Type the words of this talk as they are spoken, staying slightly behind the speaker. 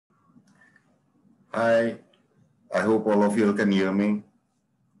Hi, I hope all of you can hear me.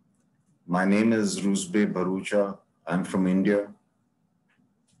 My name is Ruzbeh Bharucha. I'm from India.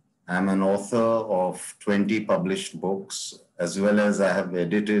 I'm an author of 20 published books, as well as I have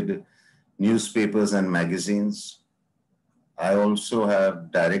edited newspapers and magazines. I also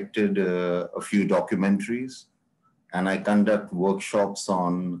have directed a few documentaries, and I conduct workshops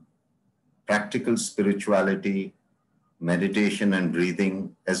on practical spirituality, meditation and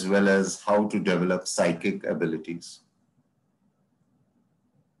breathing, as well as how to develop psychic abilities.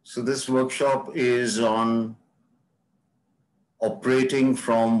 So this workshop is on operating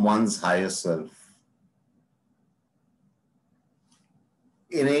from one's higher self.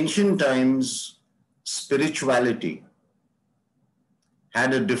 In ancient times, spirituality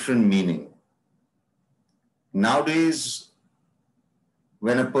had a different meaning. Nowadays,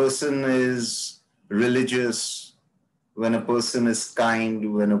 when a person is religious, when a person is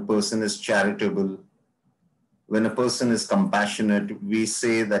kind, when a person is charitable, when a person is compassionate, we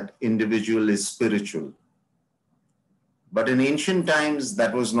say that individual is spiritual. But in ancient times,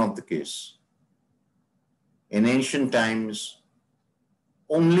 that was not the case. In ancient times,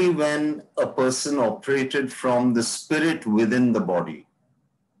 only when a person operated from the spirit within the body,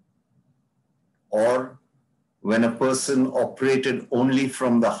 or when a person operated only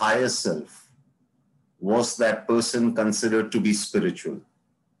from the higher self, was that person considered to be spiritual.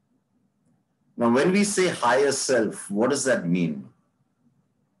 Now, when we say higher self, what does that mean?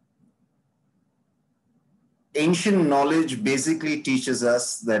 Ancient knowledge basically teaches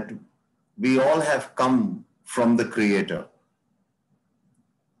us that we all have come from the Creator.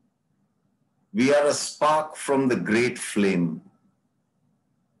 We are a spark from the great flame.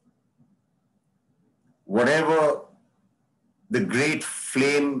 Whatever the great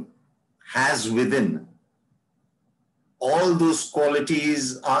flame has within, all those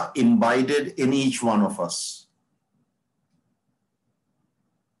qualities are imbibed in each one of us.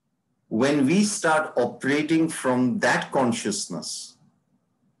 When we start operating from that consciousness,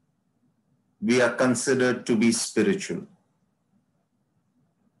 we are considered to be spiritual.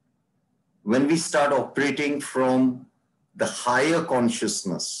 When we start operating from the higher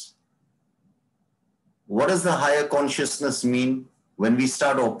consciousness, what does the higher consciousness mean? When we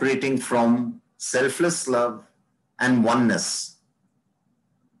start operating from selfless love and oneness,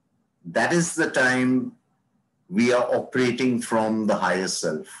 that is the time we are operating from the higher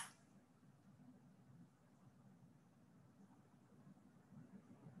self.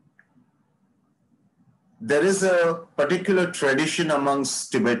 There is a particular tradition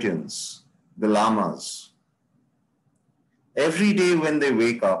amongst Tibetans, the lamas. Every day when they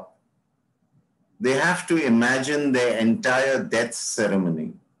wake up, they have to imagine their entire death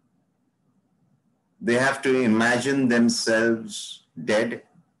ceremony. They have to imagine themselves dead,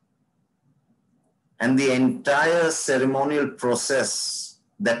 and the entire ceremonial process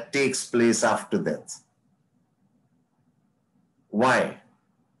that takes place after death. Why?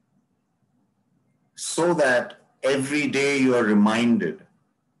 So that every day you are reminded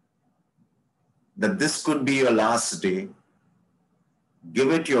that this could be your last day.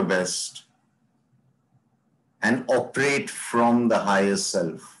 Give it your best and operate from the higher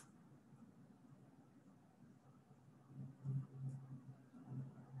self.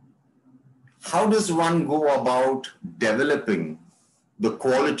 How does one go about developing the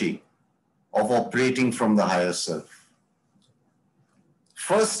quality of operating from the higher self?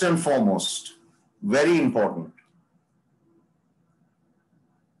 First and foremost, very important,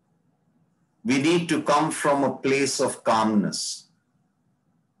 we need to come from a place of calmness,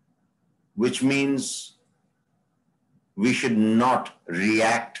 which means we should not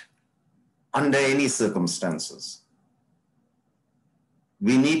react under any circumstances.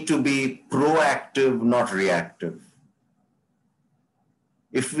 We need to be proactive, not reactive.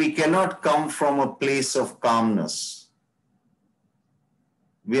 If we cannot come from a place of calmness,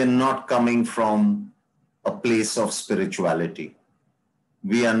 we are not coming from a place of spirituality.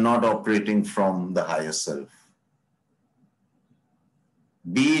 We are not operating from the higher self.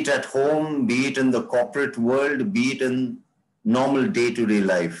 Be it at home, be it in the corporate world, be it in normal day-to-day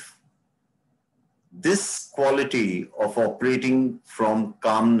life. This quality of operating from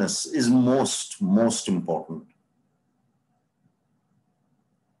calmness is most important.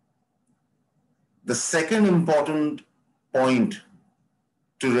 The second important point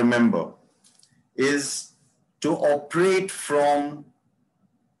to remember is to operate from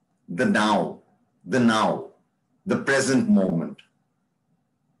the now, the present moment.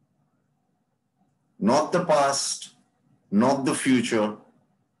 Not the past, not the future,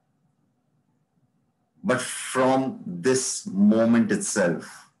 but from this moment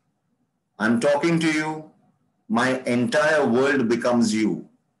itself. I'm talking to you, my entire world becomes you.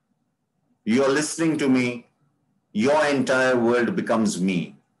 You're listening to me, your entire world becomes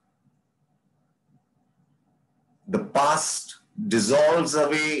me. The past dissolves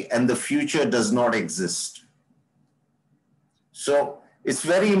away and the future does not exist. So it's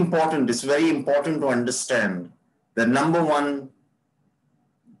very important to understand that number one,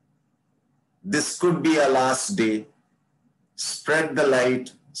 this could be our last day. Spread the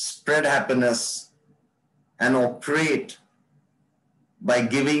light, spread happiness, and operate by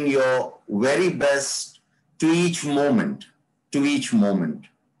giving your very best to each moment,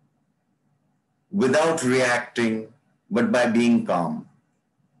 without reacting, but by being calm.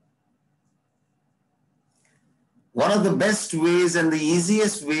 One of the best ways and the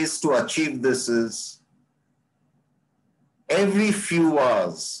easiest ways to achieve this is every few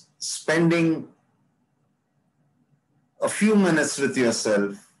hours spending a few minutes with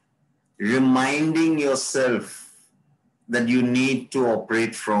yourself, reminding yourself that you need to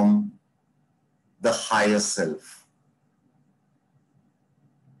operate from the higher self.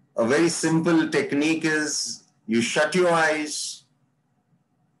 A very simple technique is you shut your eyes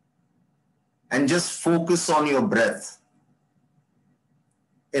and just focus on your breath,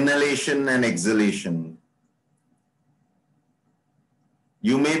 inhalation and exhalation.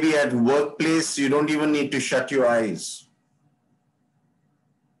 You may be at workplace, you don't even need to shut your eyes.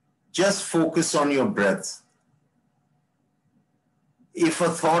 Just focus on your breath. If a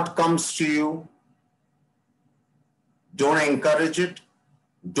thought comes to you, don't encourage it,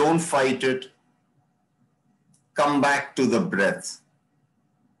 don't fight it. Come back to the breath.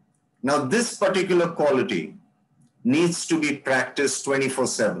 Now, this particular quality needs to be practiced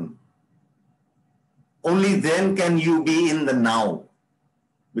 24/7. Only then can you be in the now.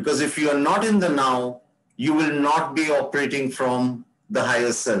 Because if you are not in the now, you will not be operating from the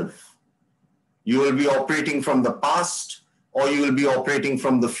higher self. You will be operating from the past, or you will be operating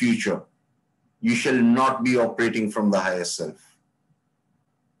from the future. You shall not be operating from the higher self.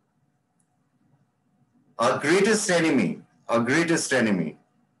 Our greatest enemy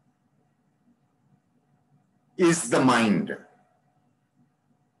is the mind,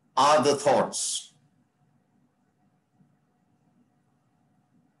 are the thoughts.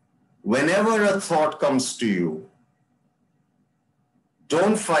 Whenever a thought comes to you,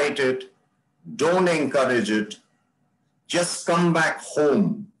 don't fight it, don't encourage it, just come back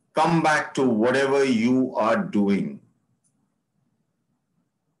home, come back to whatever you are doing.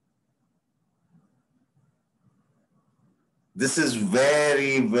 This is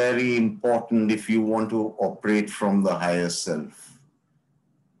very, very important if you want to operate from the higher self,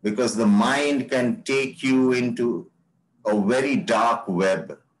 because the mind can take you into a very dark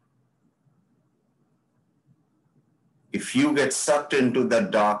web. If you get sucked into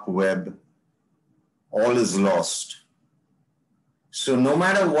that dark web, all is lost. So no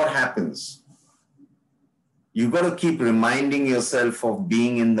matter what happens, you've got to keep reminding yourself of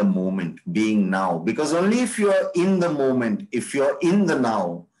being in the moment, being now. Because only if you're in the moment, if you're in the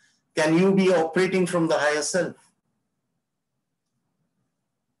now, can you be operating from the higher self.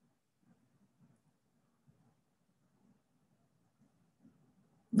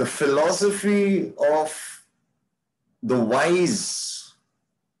 The philosophy of the wise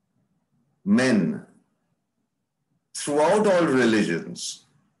men throughout all religions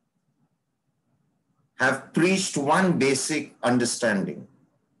have preached one basic understanding.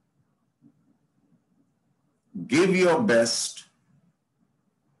 Give your best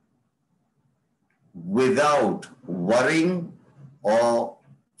without worrying or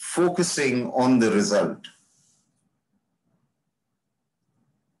focusing on the result.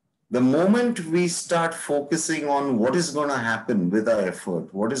 The moment we start focusing on what is going to happen with our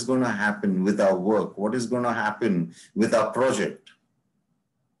effort, what is going to happen with our work, what is going to happen with our project,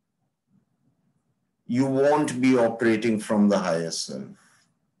 you won't be operating from the higher self.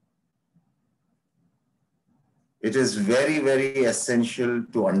 It is very, very essential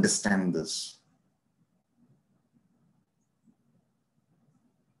to understand this.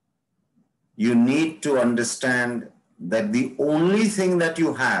 You need to understand that the only thing that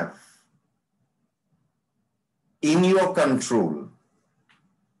you have in your control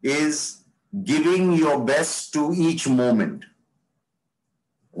is giving your best to each moment.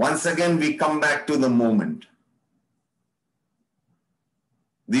 Once again, we come back to the moment.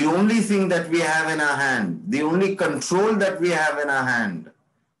 The only thing that we have in our hand, the only control that we have in our hand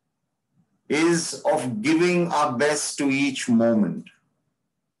is of giving our best to each moment.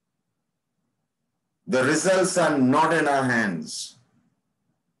 The results are not in our hands.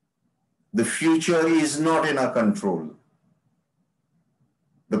 The future is not in our control.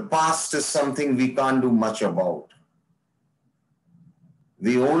 The past is something we can't do much about.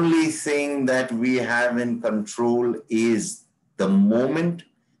 The only thing that we have in control is the moment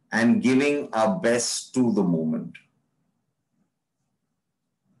and giving our best to the moment.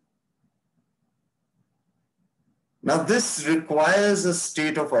 Now, this requires a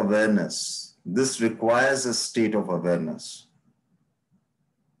state of awareness. This requires a state of awareness.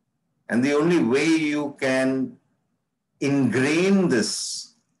 And the only way you can ingrain this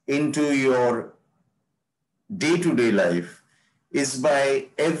into your day-to-day life is by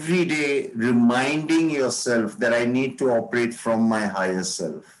every day reminding yourself that I need to operate from my higher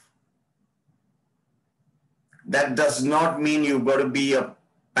self. That does not mean you've got to be a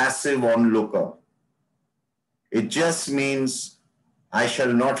passive onlooker. It just means I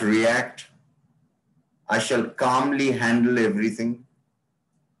shall not react. I shall calmly handle everything.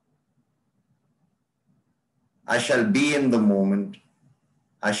 I shall be in the moment.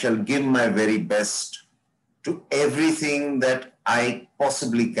 I shall give my very best to everything that I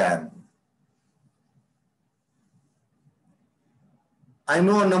possibly can. I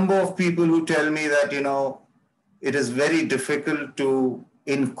know a number of people who tell me that, it is very difficult to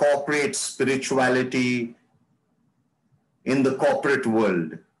incorporate spirituality in the corporate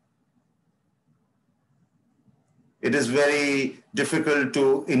world. It is very difficult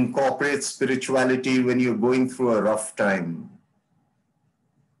to incorporate spirituality when you're going through a rough time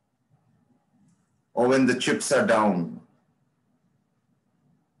or when the chips are down.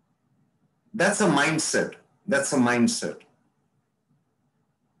 That's a mindset. That's a mindset.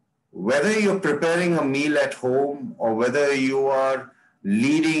 Whether you're preparing a meal at home or whether you are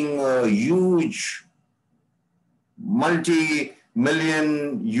leading a huge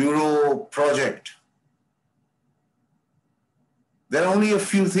multi-million euro project, there are only a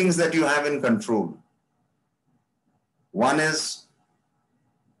few things that you have in control. One is,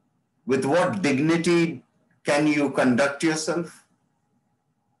 with what dignity can you conduct yourself?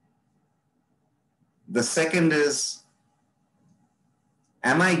 The second is,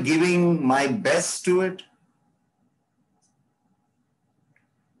 am I giving my best to it?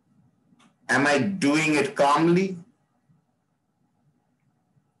 Am I doing it calmly?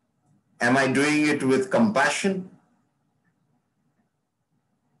 Am I doing it with compassion?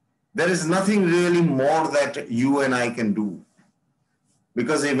 There is nothing really more that you and I can do,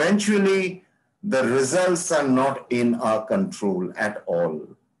 because eventually the results are not in our control at all.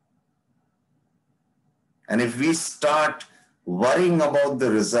 And if we start worrying about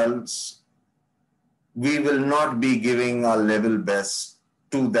the results, we will not be giving our level best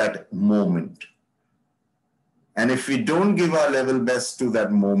to that moment. And if we don't give our level best to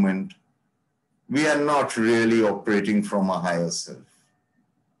that moment, we are not really operating from a higher self.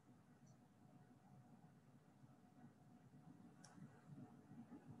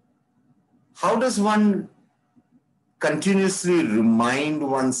 How does one continuously remind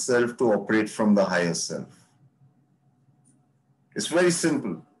oneself to operate from the higher self? It's very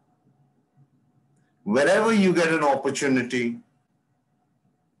simple. Wherever you get an opportunity,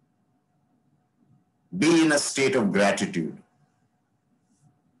 be in a state of gratitude.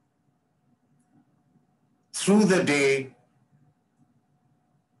 Through the day,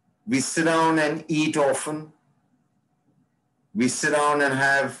 we sit down and eat often. We sit down and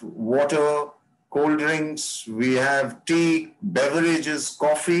have water, cold drinks, we have tea, beverages,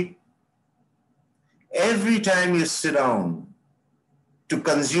 coffee. Every time you sit down to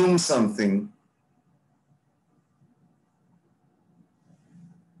consume something,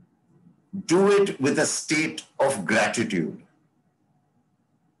 do it with a state of gratitude.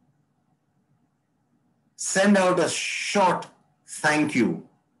 Send out a short thank you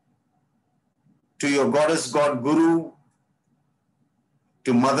to your goddess, God, Guru,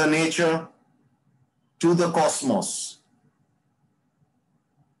 to Mother Nature, to the cosmos.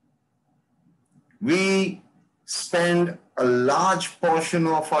 We spend a large portion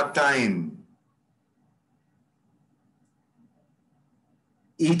of our time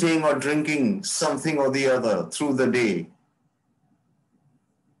eating or drinking something or the other through the day.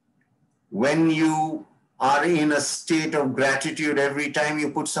 When you are in a state of gratitude, every time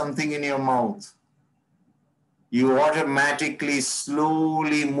you put something in your mouth, you automatically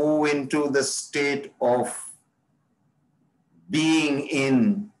slowly move into the state of being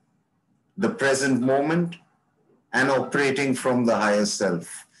in the present moment and operating from the higher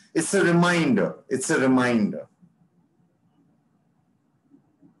self. It's a reminder. It's a reminder.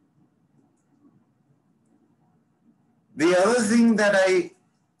 The other thing that I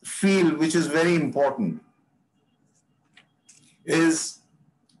feel, which is very important, is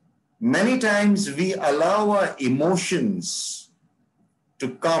many times we allow our emotions to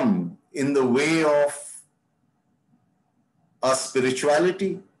come in the way of our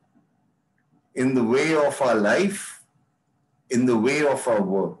spirituality, in the way of our life, in the way of our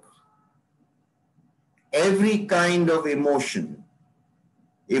work. Every kind of emotion,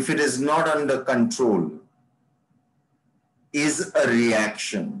 if it is not under control, is a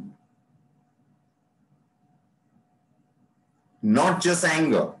reaction. Not just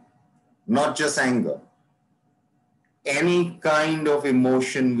anger, not just anger. Any kind of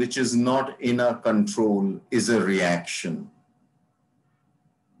emotion which is not in our control is a reaction.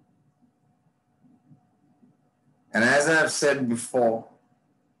 And as I have said before,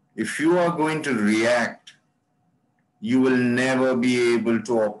 if you are going to react, you will never be able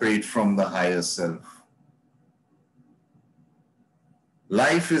to operate from the higher self.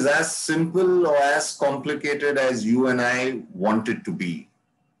 Life is as simple or as complicated as you and I want it to be.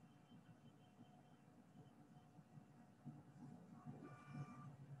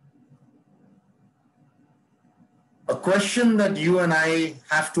 A question that you and I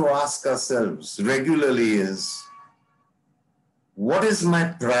have to ask ourselves regularly is, what is my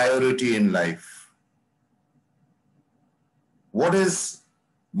priority in life? What is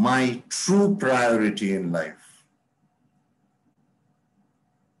my true priority in life?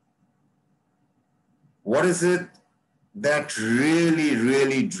 What is it that really,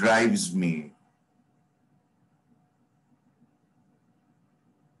 really drives me?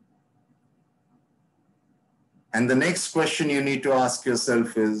 And the next question you need to ask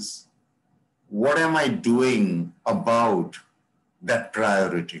yourself is, what am I doing about that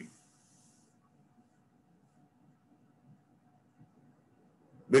priority?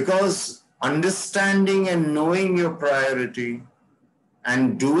 Because understanding and knowing your priority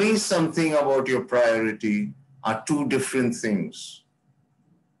and doing something about your priority are two different things.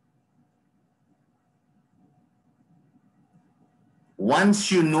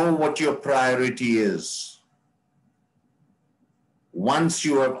 Once you know what your priority is, once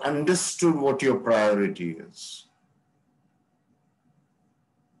you have understood what your priority is,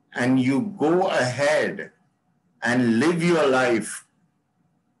 and you go ahead and live your life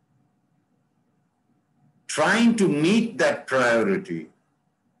trying to meet that priority,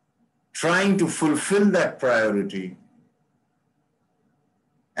 trying to fulfill that priority,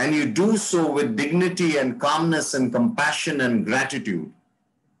 and you do so with dignity and calmness and compassion and gratitude,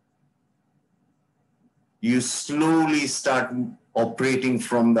 you slowly start operating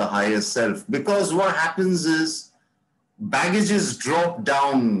from the higher self. Because what happens is, baggages drop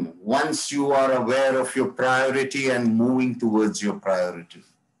down once you are aware of your priority and moving towards your priority.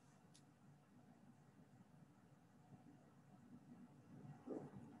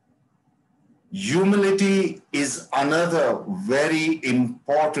 Humility is another very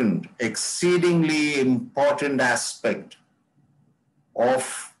important, exceedingly important aspect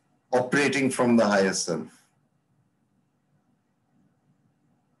of operating from the higher self.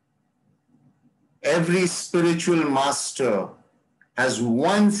 Every spiritual master has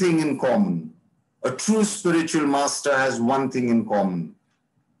one thing in common. A true spiritual master has one thing in common.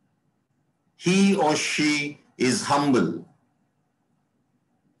 He or she is humble.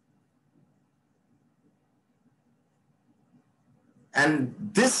 And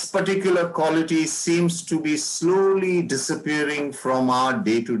this particular quality seems to be slowly disappearing from our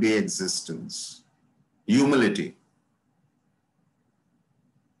day-to-day existence. Humility.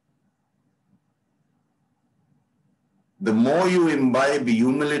 The more you imbibe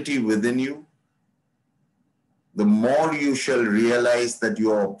humility within you, the more you shall realize that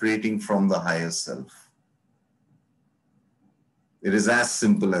you are operating from the higher self. It is as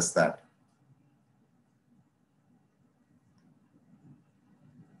simple as that.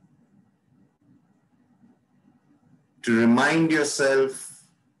 To remind yourself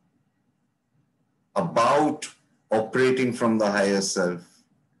about operating from the higher self,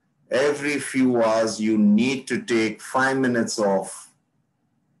 every few hours you need to take 5 minutes off,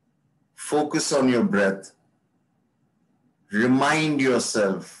 focus on your breath, remind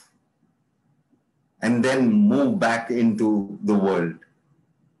yourself, and then move back into the world.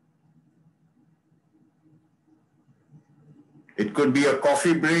 It could be a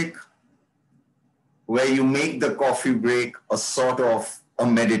coffee break, where you make the coffee break a sort of a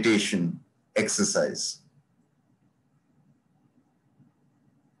meditation exercise.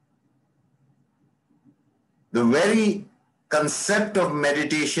 The very concept of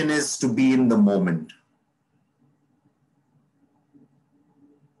meditation is to be in the moment.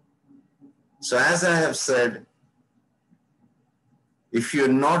 So as I have said, if you're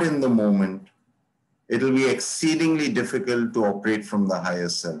not in the moment, it'll be exceedingly difficult to operate from the higher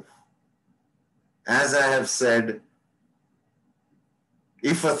self. As I have said,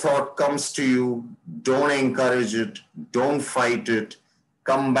 If a thought comes to you, don't encourage it, don't fight it.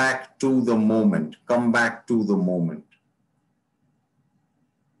 Come back to the moment. Come back to the moment.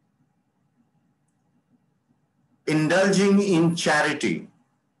 Indulging in charity,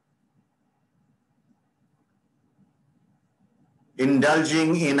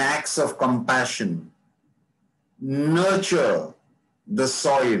 indulging in acts of compassion, nurture the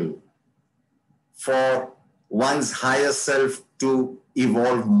soil for one's higher self to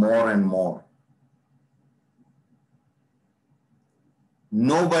evolve more and more.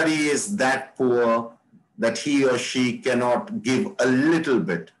 Nobody is that poor that he or she cannot give a little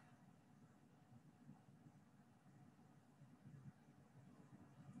bit.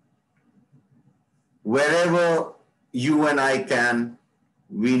 Wherever you and I can,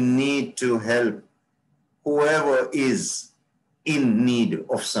 we need to help whoever is in need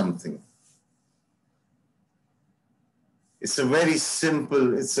of something. It's a very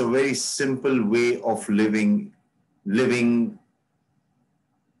simple way of living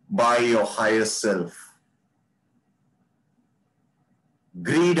by your higher self.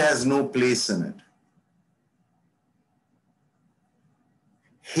 Greed has no place in it.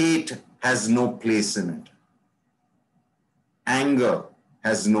 Hate has no place in it. Anger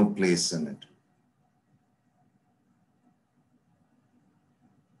has no place in it.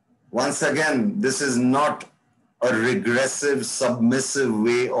 Once again, this is not a regressive, submissive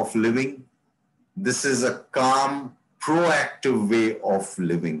way of living. This is a calm, proactive way of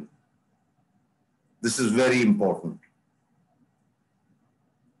living. This is very important.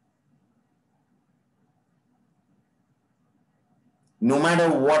 No matter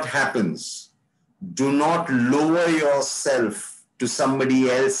what happens, do not lower yourself to somebody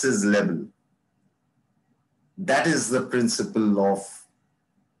else's level. That is the principle of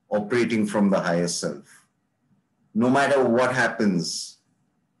operating from the higher self. No matter what happens,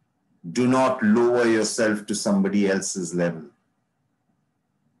 do not lower yourself to somebody else's level.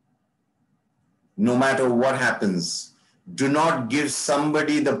 No matter what happens, do not give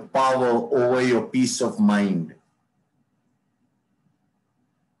somebody the power over your peace of mind.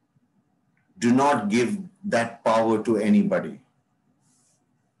 Do not give that power to anybody.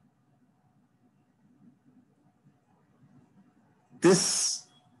 This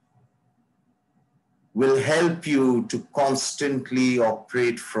will help you to constantly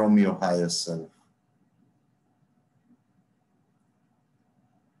operate from your higher self.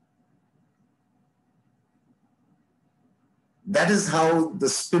 That is how the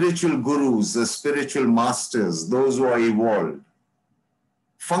spiritual gurus, the spiritual masters, those who are evolved,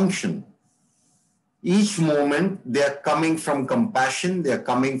 function. Each moment they are coming from compassion, they are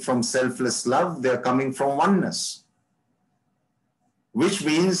coming from selfless love, they are coming from oneness. Which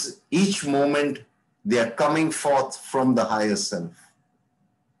means each moment they are coming forth from the higher self.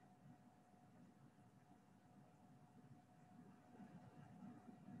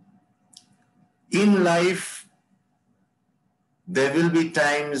 In life, there will be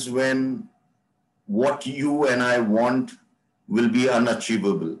times when what you and I want will be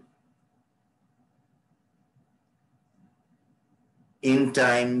unachievable. In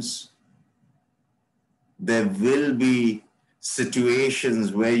times, there will be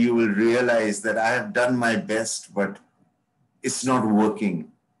situations where you will realize that I have done my best, but it's not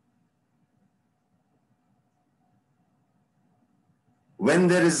working. When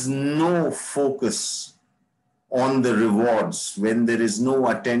there is no focus on the rewards, when there is no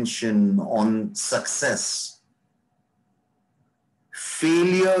attention on success,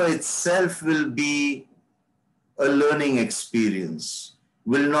 failure itself will be a learning experience,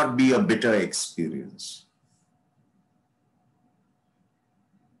 will not be a bitter experience.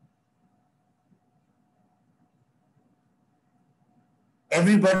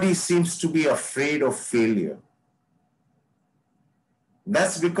 Everybody seems to be afraid of failure.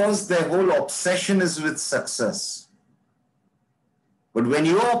 That's because their whole obsession is with success. But when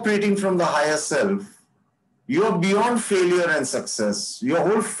you're operating from the higher self, you're beyond failure and success. Your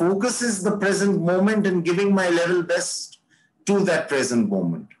whole focus is the present moment and giving my level best to that present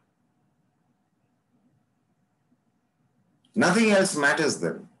moment. Nothing else matters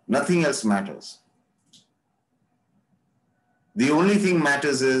then. Nothing else matters. The only thing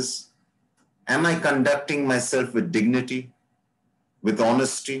matters is, am I conducting myself with dignity, with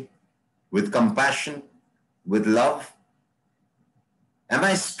honesty, with compassion, with love? Am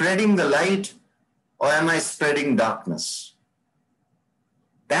I spreading the light or am I spreading darkness?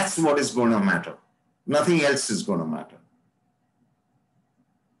 That's what is going to matter. Nothing else is going to matter.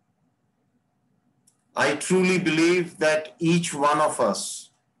 I truly believe that each one of us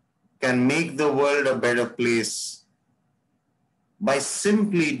can make the world a better place by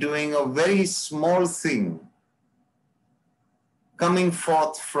simply doing a very small thing coming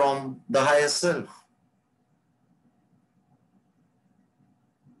forth from the higher self.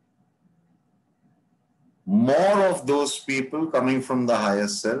 More of those people coming from the higher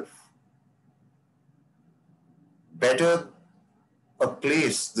self, better a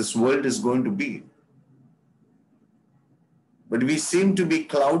place this world is going to be. But we seem to be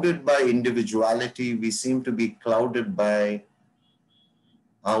clouded by individuality. We seem to be clouded by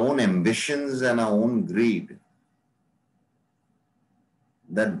our own ambitions and our own greed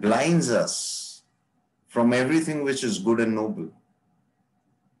that blinds us from everything which is good and noble.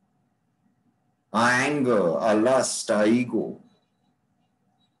 Our anger, our lust, our ego.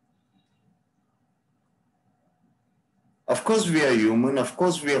 Of course we are human, of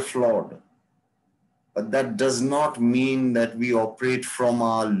course we are flawed. But that does not mean that we operate from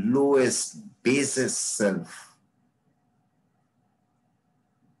our lowest, basest self.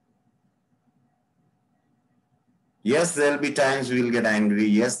 Yes, there'll be times we'll get angry.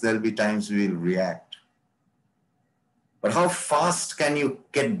 Yes, there'll be times we'll react. But how fast can you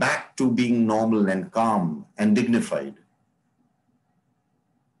get back to being normal and calm and dignified?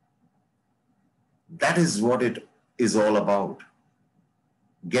 That is what it is all about.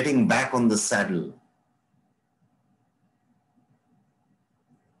 Getting back on the saddle.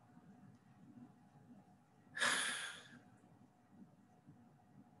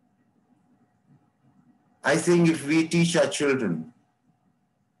 I think if we teach our children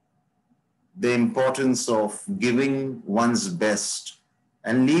the importance of giving one's best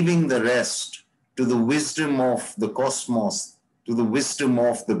and leaving the rest to the wisdom of the cosmos, to the wisdom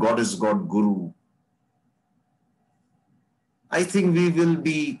of the Goddess God Guru, I think we will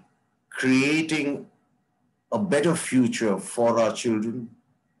be creating a better future for our children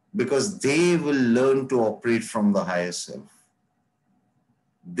because they will learn to operate from the higher self.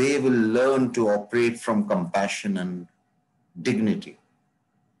 They will learn to operate from compassion and dignity.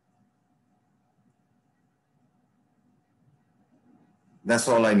 That's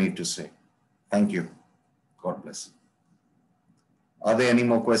all I need to say. Thank you. God bless. Are there any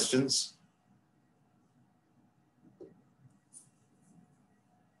more questions?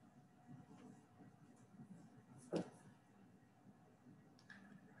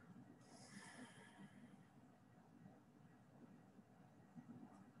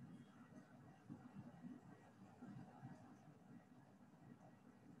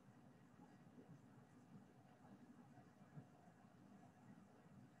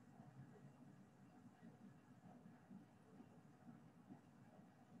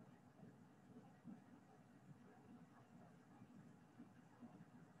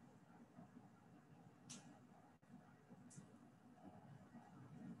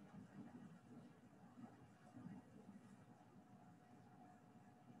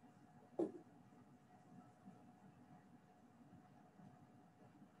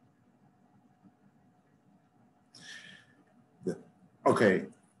 Okay.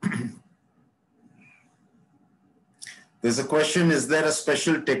 There's a question, is there a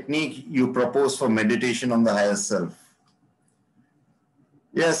special technique you propose for meditation on the higher self?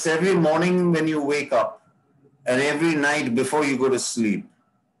 Yes, every morning when you wake up and every night before you go to sleep,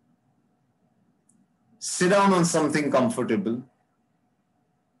 sit down on something comfortable,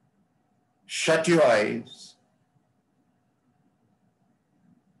 shut your eyes,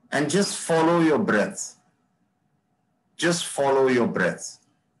 and just follow your breath. Just follow your breath.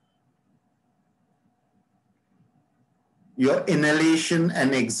 Your inhalation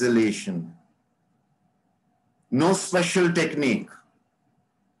and exhalation. No special technique.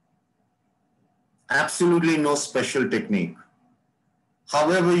 Absolutely no special technique.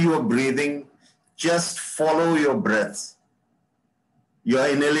 However you are breathing, just follow your breath. Your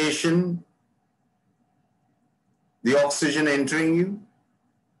inhalation, the oxygen entering you,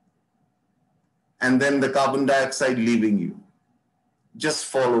 and then the carbon dioxide leaving you. Just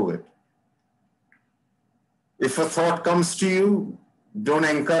follow it. If a thought comes to you, don't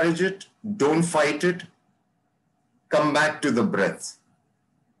encourage it, don't fight it. Come back to the breath.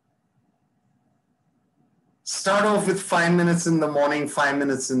 Start off with 5 minutes in the morning, 5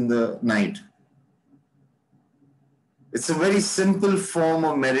 minutes in the night. It's a very simple form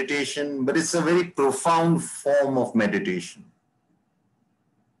of meditation, but it's a very profound form of meditation.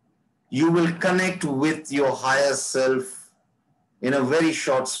 You will connect with your higher self in a very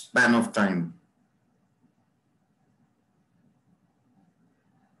short span of time.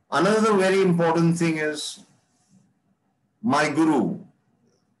 Another very important thing is my guru,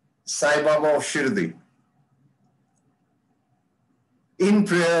 Sai Baba of Shirdi. In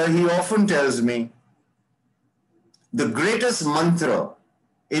prayer, he often tells me, The greatest mantra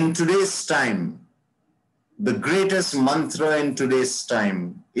in today's time, the greatest mantra in today's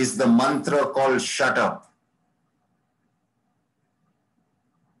time is the mantra called shut up.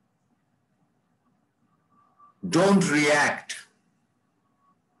 Don't react.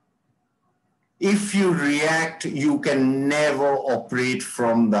 If you react, you can never operate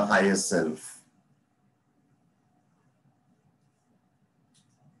from the higher self.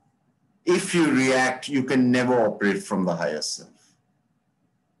 If you react, you can never operate from the higher self.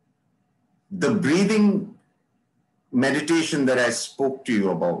 The breathing meditation that I spoke to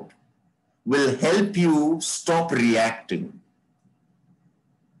you about will help you stop reacting.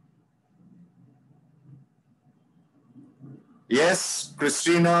 Yes,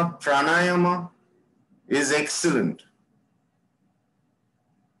 Christina, pranayama is excellent.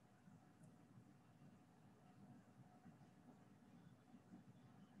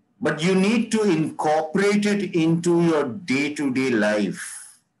 But you need to incorporate it into your day-to-day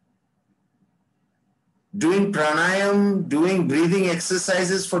life. Doing pranayam, doing breathing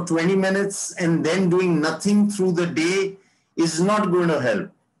exercises for 20 minutes and then doing nothing through the day is not going to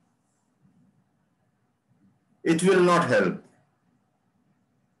help. It will not help.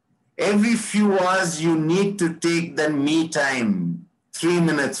 Every few hours you need to take that me time, 3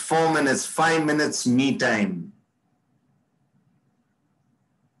 minutes, 4 minutes, 5 minutes me time.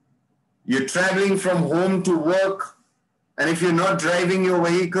 You're traveling from home to work, and if you're not driving your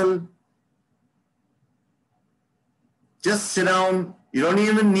vehicle, just sit down. You don't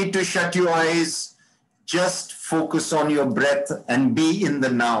even need to shut your eyes. Just focus on your breath and be in the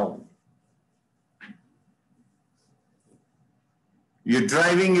now. You're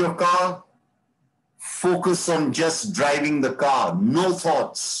driving your car, focus on just driving the car, no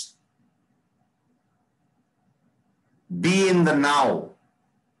thoughts. Be in the now.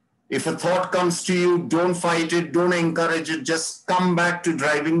 If a thought comes to you, don't fight it, don't encourage it, just come back to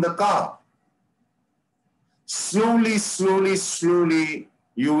driving the car. Slowly, slowly, slowly,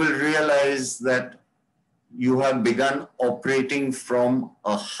 you will realize that you have begun operating from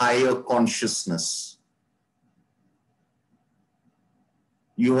a higher consciousness.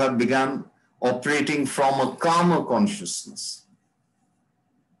 You have begun operating from a calmer consciousness.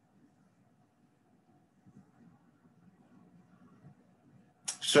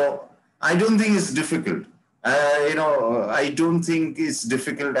 So I don't think it's difficult. I don't think it's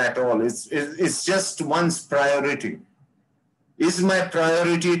difficult at all. It's just one's priority. Is my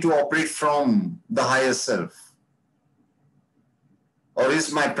priority to operate from the higher self? Or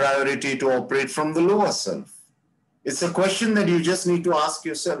is my priority to operate from the lower self? It's a question that you just need to ask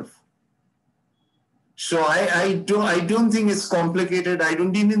yourself. So I don't think it's complicated. I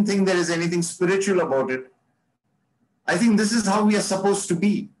don't even think there is anything spiritual about it. I think this is how we are supposed to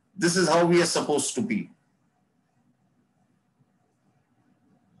be. This is how we are supposed to be.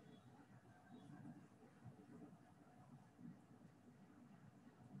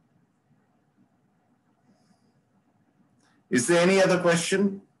 Is there any other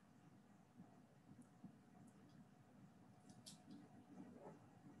question?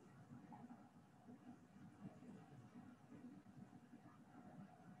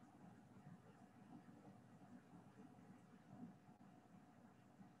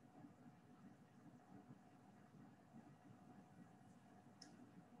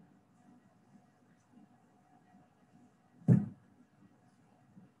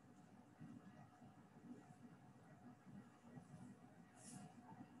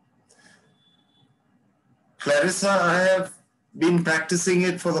 Clarissa, I have been practicing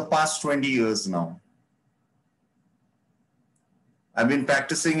it for the past 20 years now. I've been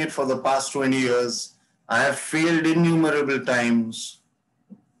practicing it for the past 20 years. I have failed innumerable times.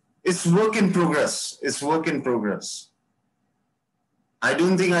 It's work in progress. It's work in progress. I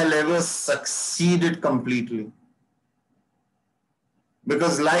don't think I'll ever succeed it completely.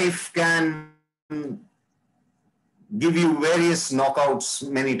 Because life can give you various knockouts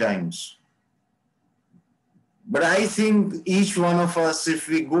many times. But I think each one of us, if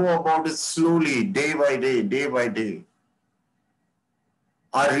we go about it slowly, day by day,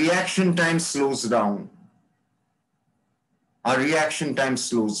 our reaction time slows down. Our reaction time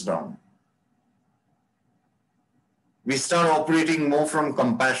slows down. We start operating more from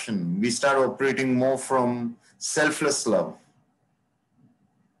compassion. We start operating more from selfless love.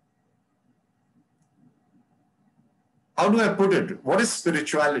 How do I put it? What is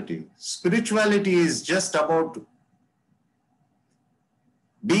spirituality? Spirituality is just about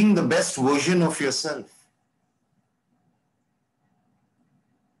being the best version of yourself.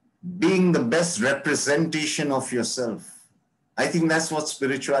 Being the best representation of yourself. I think that's what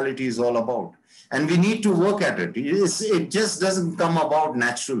spirituality is all about. And we need to work at it. It just doesn't come about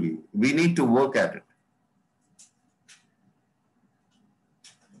naturally. We need to work at it.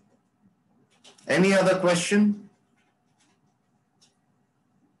 Any other question?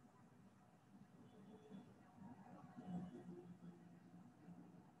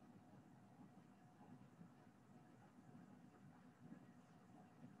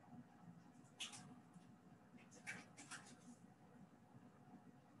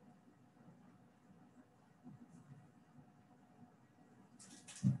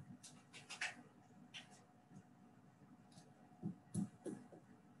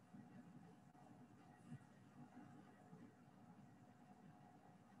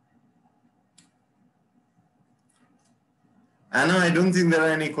 Anna, I don't think there are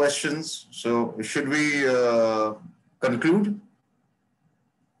any questions. So should we conclude?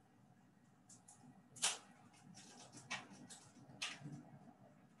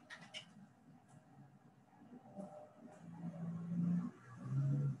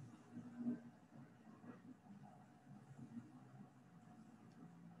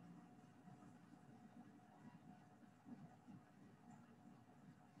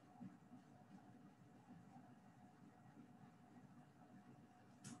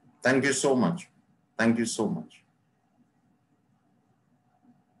 Thank you so much. Thank you so much.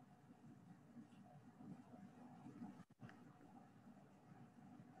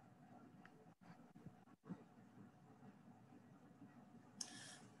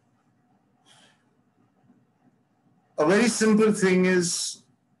 A very simple thing is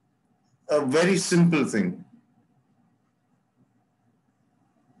a very simple thing.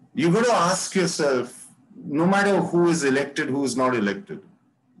 You got to ask yourself, no matter who is elected, who is not elected,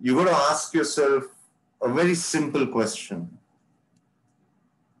 you got to ask yourself a very simple question.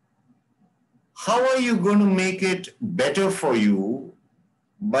 How are you going to make it better for you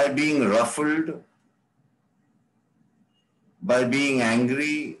by being ruffled, by being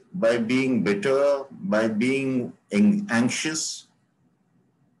angry, by being bitter, by being anxious?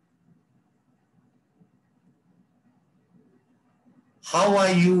 How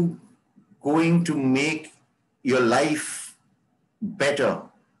are you going to make your life better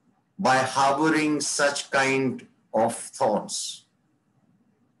by harboring such kind of thoughts?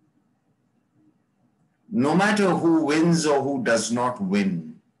 No matter who wins or who does not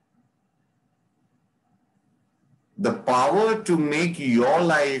win, the power to make your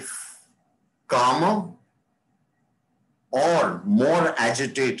life calmer or more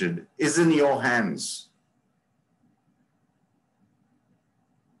agitated is in your hands.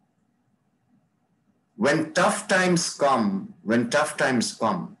 When tough times come,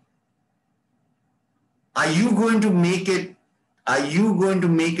 are you going to make it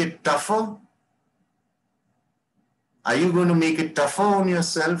tougher? Are you going to make it tougher on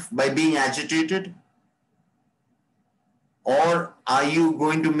yourself by being agitated? Or are you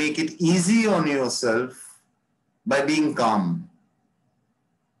going to make it easy on yourself by being calm?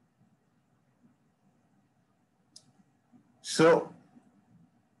 So,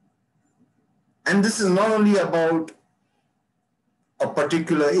 and this is not only about a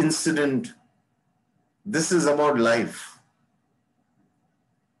particular incident, this is about life.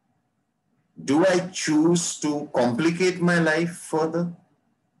 Do I choose to complicate my life further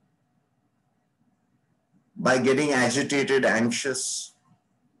by getting agitated, anxious,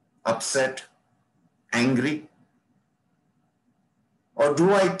 upset, angry? Or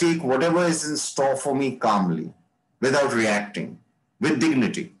do I take whatever is in store for me calmly, without reacting, with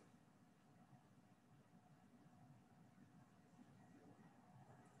dignity?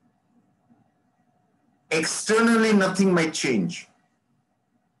 Externally, nothing might change.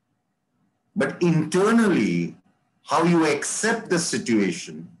 But internally, how you accept the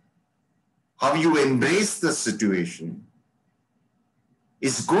situation, how you embrace the situation,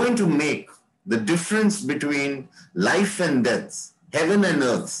 is going to make the difference between life and death, heaven and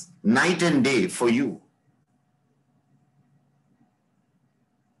earth, night and day for you.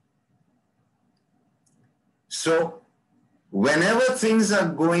 So, whenever things are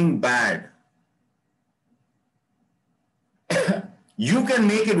going bad, you can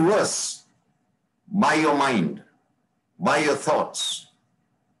make it worse by your mind, by your thoughts,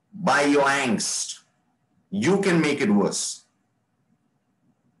 by your angst. You can make it worse.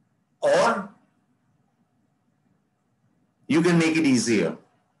 Or you can make it easier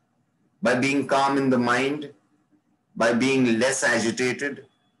by being calm in the mind, by being less agitated,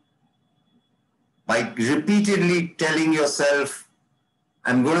 by repeatedly telling yourself,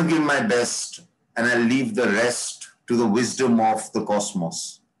 I'm going to give my best and I'll leave the rest to the wisdom of the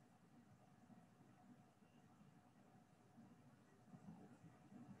cosmos.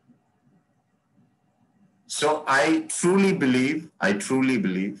 So I truly believe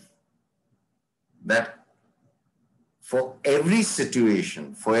that for every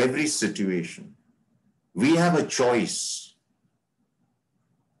situation, we have a choice.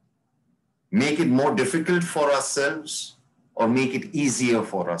 Make it more difficult for ourselves or make it easier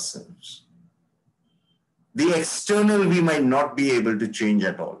for ourselves. The external we might not be able to change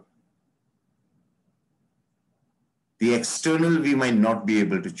at all. The external we might not be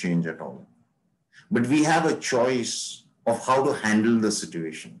able to change at all. But we have a choice of how to handle the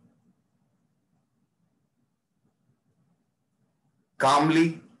situation.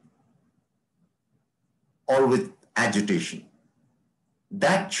 Calmly or with agitation.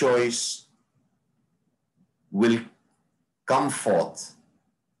 That choice will come forth.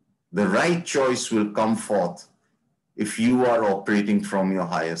 The right choice will come forth if you are operating from your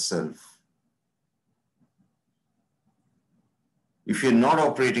higher self. If you're not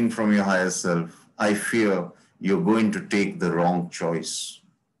operating from your higher self, I fear you're going to take the wrong choice.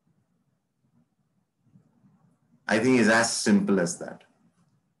 I think it's as simple as that.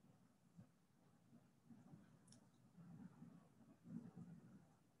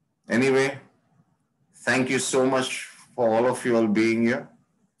 Anyway, thank you so much for all of you all being here.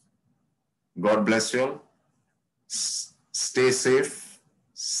 God bless you all. Stay safe,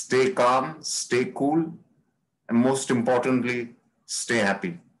 stay calm, stay cool, and most importantly, stay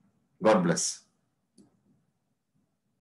happy. God bless.